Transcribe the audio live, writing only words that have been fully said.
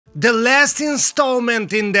The last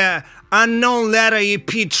installment in the Unknown Letter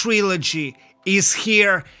EP trilogy is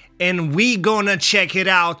here and we gonna check it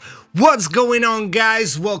out. What's going on,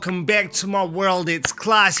 guys? Welcome back to my world. It's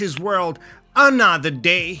Classy's world. Another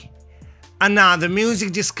day, another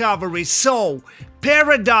music discovery. So,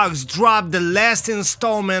 Paradox dropped the last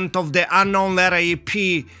installment of the Unknown Letter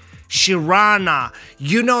EP, Sirhaana.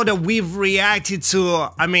 You know that we've reacted to,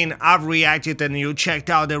 I've reacted and you checked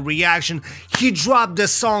out the reaction. He dropped the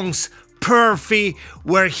songs Perfy,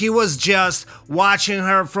 where he was just watching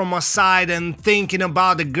her from a side and thinking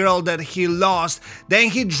about the girl that he lost.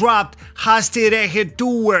 Then he dropped Hasti Rehe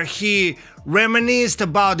 2, where he reminisced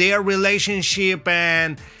about their relationship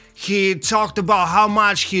and he talked about how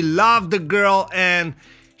much he loved the girl and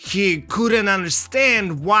he couldn't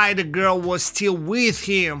understand why the girl was still with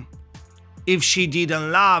him if she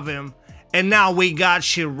didn't love him. And now we got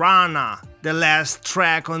Sirhaana, the last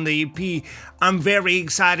track on the EP. I'm very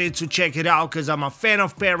excited to check it out because I'm a fan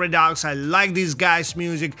of Paradox. I like this guy's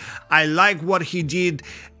music. I like what he did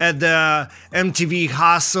at the MTV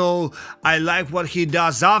Hustle. I like what he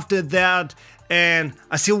does after that. And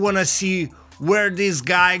I still want to see where this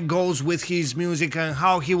guy goes with his music and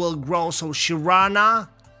how he will grow. So Sirhaana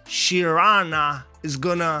is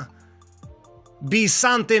gonna be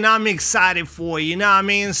something I'm excited for, you know what I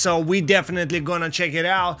mean? So we definitely gonna check it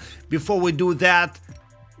out. Before we do that,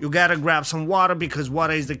 you gotta grab some water because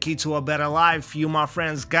water is the key to a better life. You, my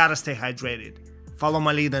friends, gotta stay hydrated. Follow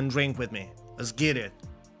my lead and drink with me. Let's get it.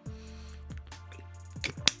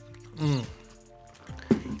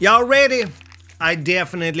 Y'all ready? I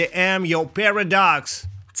definitely am. Yo, Paradox,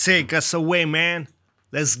 take us away, man.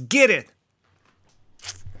 Let's get it.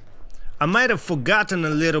 I might have forgotten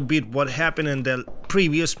a little bit what happened in the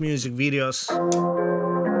previous music videos,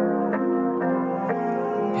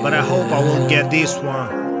 but I hope I will get this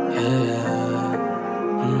one.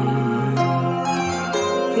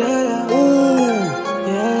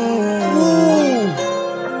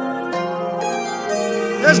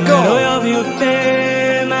 Let's go.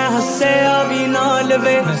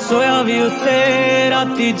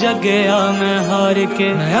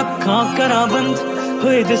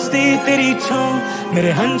 होए दस्ती तेरी छां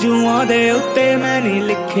मेरे हंजुआं दे उत्ते मैंने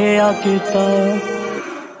लिखिया किताब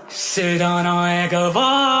सिरहाना है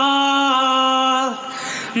गवाह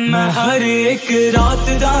मैं हर एक रात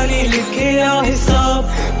दा नहीं लिखिया हिसाब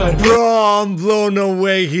पर Bro, I'm blown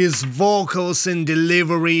away. His vocals and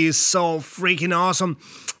delivery is so freaking awesome.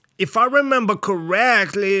 If I remember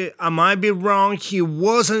correctly, I might be wrong, he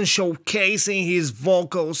wasn't showcasing his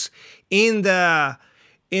vocals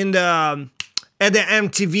at the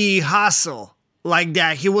MTV Hustle like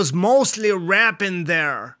that. He was mostly rapping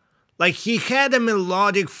there. Like he had a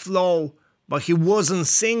melodic flow, but he wasn't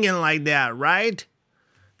singing like that, right?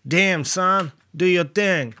 Damn, son, do your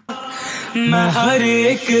thing. मैं हर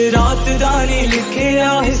एक रात दानी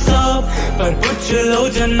लिखिया हिसाब पर पूछ लो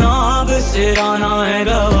जनाब सिरहाना है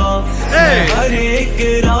गवाह मैं हर एक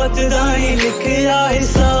रात दानी लिखिया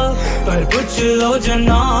हिसाब पर पूछ लो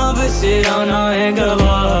जनाब सिरहाना है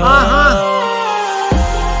गवाह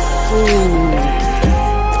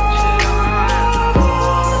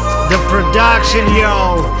The production,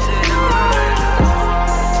 yo.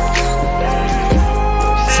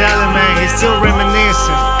 Tell him, man, he's still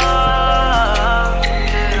reminiscing.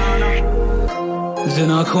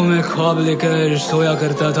 जिन आँखों में ख्वाब लेकर सोया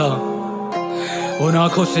करता था उन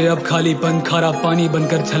आँखों से अब खालीपन खारा पानी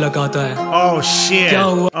बनकर झलक आता है Oh shit,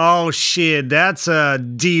 oh shit, that's a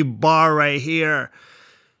deep bar right here.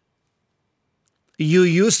 You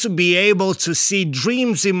used to be able to see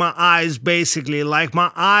dreams in my eyes, basically, like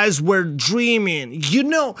my eyes were dreaming. You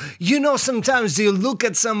know, sometimes you look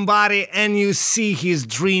at somebody and you see his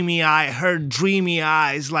dreamy eye, her dreamy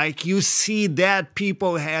eyes, like you see that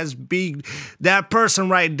that person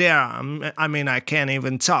right there, I can't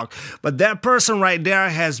even talk, but that person right there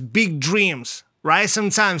has big dreams, right?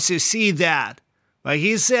 Sometimes you see that. Like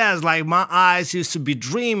he says, like my eyes used to be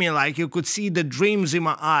dreamy, like you could see the dreams in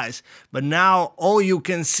my eyes. But now all you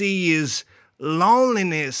can see is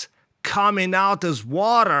loneliness coming out as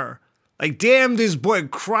water. Like damn, this boy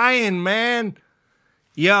crying, man.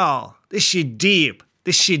 Yo, this shit deep.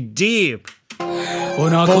 This shit deep.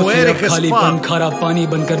 Poetic as fuck.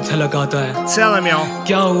 Tell him, yo.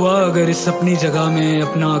 क्या हुआ अगर इस अपनी जगह में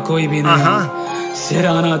अपना कोई भी नहीं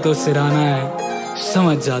सिरहाना तो सिरहाना है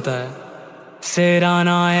समझ जाता है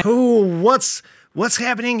Ooh, what's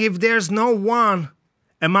happening if there's no one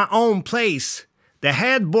at my own place? The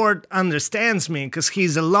headboard understands me because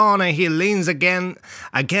he's alone and he leans against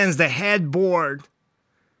the headboard.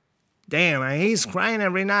 Damn, he's crying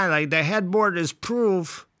every night. Like the headboard is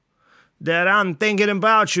proof that I'm thinking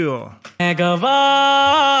about you.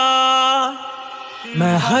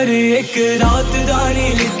 मैं हर एक रात दानी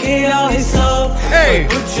लिखे हिसाब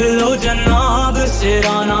पूछ लो जनाब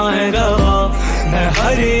सिराना है गवाह मैं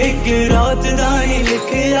हर एक रात दानी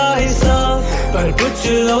लिखे हिसाब पर पूछ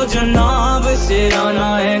लो जनाब सिराना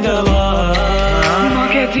है गवाह माँ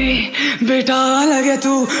कहती बेटा लगे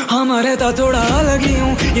तू हमारे ता थोड़ा अलग ही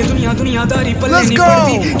हूँ ये दुनियादारी पल्ले नहीं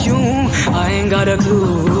पड़ती क्यों आएगा रखू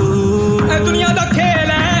दुनिया का खेल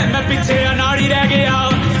है मैं पीछे अनाड़ी रह गया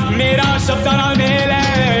मेरा शब्द ना मेल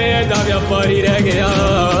है दा व्यापारी रह गया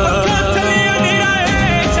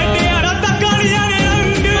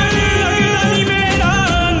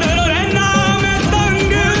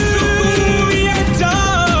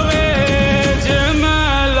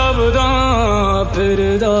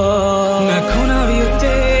मैं खोना भी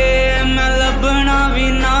उत्ते मैं लबना भी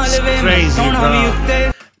नाल वे मैं सोना भी उत्ते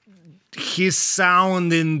His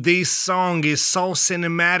sound in this song is so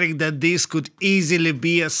cinematic that this could easily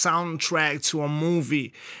be a soundtrack to a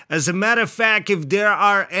movie. As a matter of fact, if there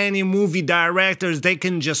are any movie directors, they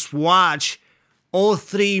can just watch all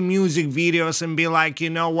 3 music videos and be like, you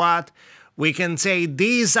know what? We can take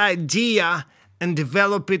this idea and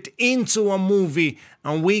develop it into a movie,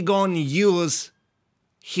 and we're gonna use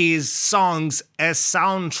his songs as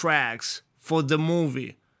soundtracks for the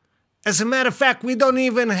movie. As a matter of fact, we don't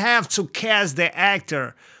even have to cast the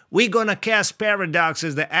actor. We're gonna cast Paradox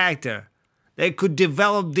as the actor. They could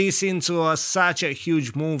develop this into such a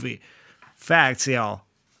huge movie. Facts, y'all.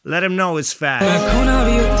 Let him know it's facts.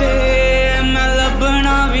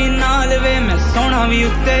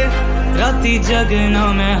 राती जगना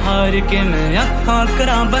मैं हार के मैं अखां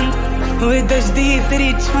करा बंद होए दसदी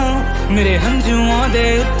तेरी छां मेरे हंजुआं दे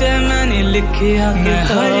उत्ते मैंने लिखिया मैं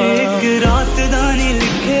हर एक रात दानी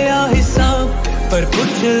लिखिया हिसाब पर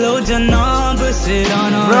पूछ लो जनाब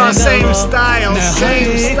सिराना Bro, same style,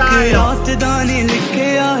 same style. रात दानी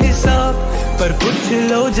लिखिया हिसाब पर पूछ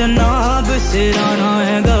लो जनाब सिराना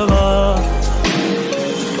है गवाह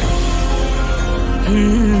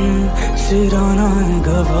सिराना है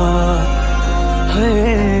गवाह है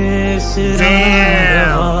सिराना है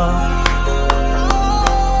गवाह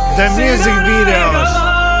The music videos.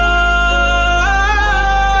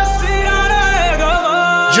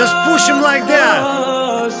 Just push him like that.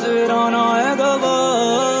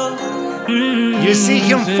 You see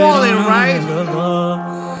him falling, right?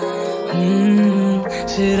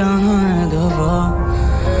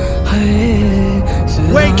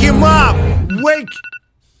 Wake him up! Wake!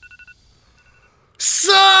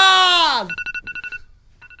 Son!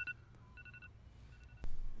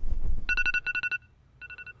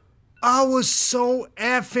 I was so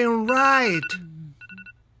effing right.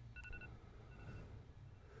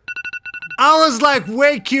 I was like,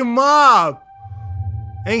 wake him up.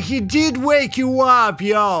 And he did wake you up,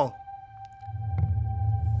 yo.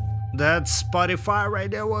 That Spotify right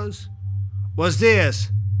there was? What's this?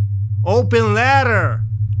 Open letter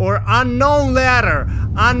or unknown letter?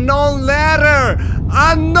 Unknown letter!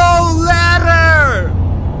 Unknown letter!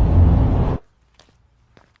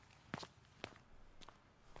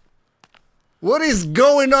 What is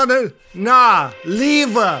going on? Nah,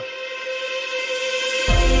 leave her.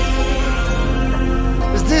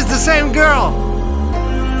 Is this the same girl?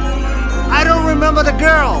 I don't remember the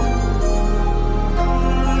girl.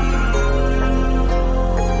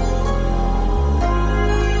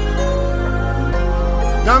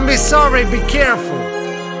 Don't be sorry, be careful.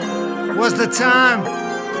 What's the time?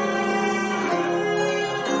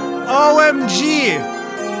 OMG.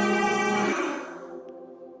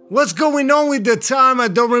 What's going on with the time? I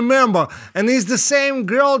don't remember. And it's the same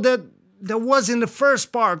girl that was in the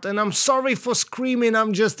first part. And I'm sorry for screaming.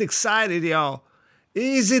 I'm just excited, y'all.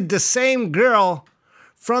 Is it the same girl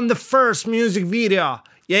from the first music video?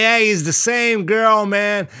 Yeah, it's the same girl,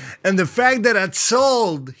 man. And the fact that I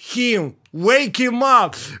told him, wake him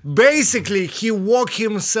up. Basically, he woke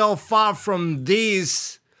himself up from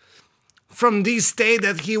this state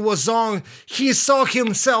that he was on. He saw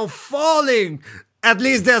himself falling. At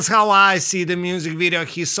least that's how I see the music video.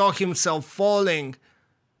 He saw himself falling.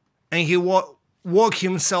 And he woke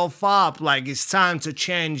himself up like it's time to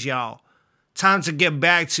change, y'all. Time to get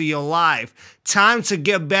back to your life. Time to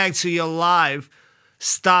get back to your life.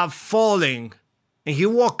 Stop falling. And he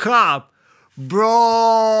woke up.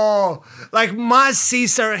 Bro, like my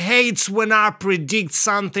sister hates when I predict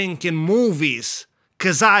something in movies.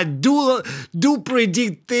 Because I do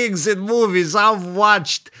predict things in movies. I've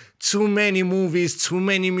watched too many movies, too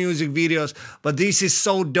many music videos. But this is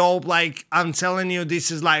so dope. Like, I'm telling you,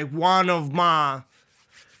 this is like one of my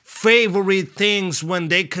favorite things when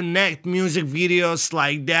they connect music videos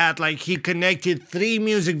like that. Like, he connected 3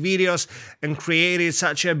 music videos and created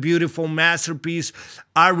such a beautiful masterpiece.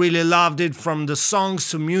 I really loved it, from the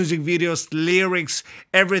songs to music videos, lyrics,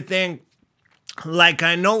 everything. Like,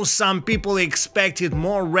 I know some people expected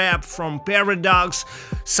more rap from Paradox.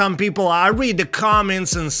 Some people, I read the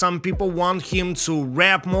comments, and some people want him to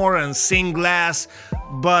rap more and sing less.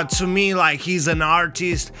 But to me, like, he's an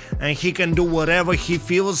artist and he can do whatever he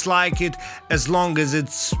feels like it, as long as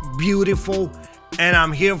it's beautiful. And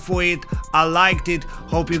I'm here for it. I liked it.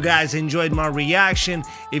 Hope you guys enjoyed my reaction.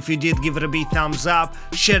 If you did, give it a big thumbs up.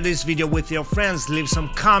 Share this video with your friends. Leave some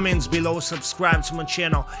comments below. Subscribe to my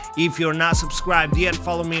channel if you're not subscribed yet.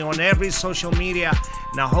 Follow me on every social media.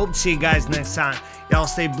 And I hope to see you guys next time. Y'all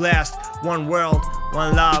stay blessed. One world,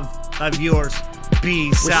 one love. Love yours.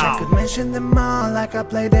 Peace out. Wish I could mention them all like I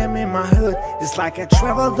play them in my hood. It's like I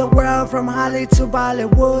travel the world from Holly to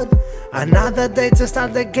Bollywood. Another day to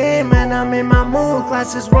start the game and I'm in my mood.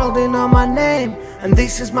 Glasses rolling on my name and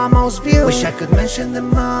this is my most viewed. Wish I could mention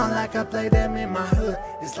them all like I play them in my hood.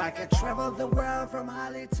 It's like I travel the world from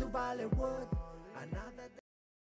Holly to Bollywood. Another day